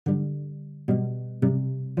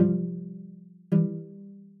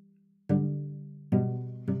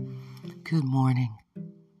Good morning.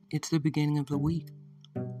 It's the beginning of the week.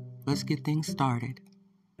 Let's get things started.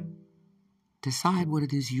 Decide what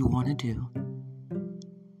it is you want to do.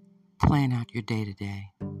 Plan out your day to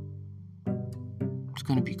day. It's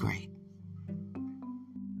going to be great.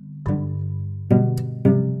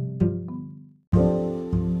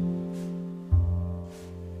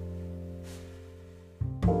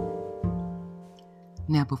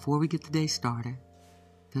 Now, before we get the day started,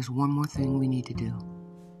 there's one more thing we need to do.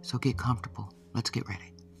 So get comfortable. Let's get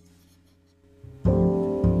ready.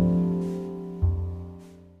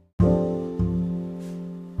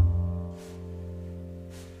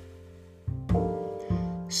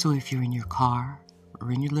 So if you're in your car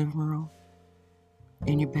or in your living room,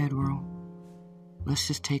 in your bedroom, let's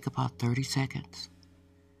just take about 30 seconds.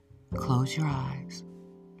 Close your eyes.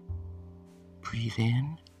 Breathe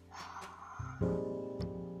in.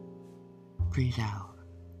 Breathe out.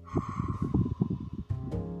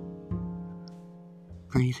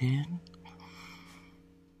 Breathe in.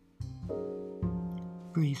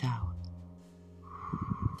 Breathe out.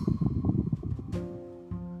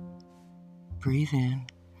 Breathe in.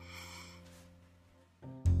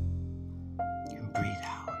 And breathe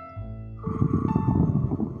out.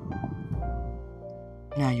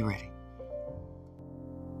 Now you're ready.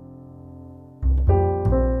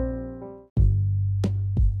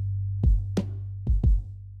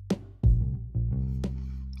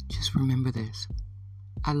 Just remember this.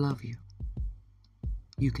 I love you.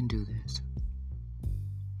 You can do this.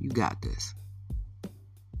 You got this.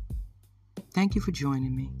 Thank you for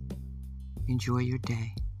joining me. Enjoy your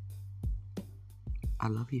day. I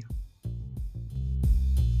love you.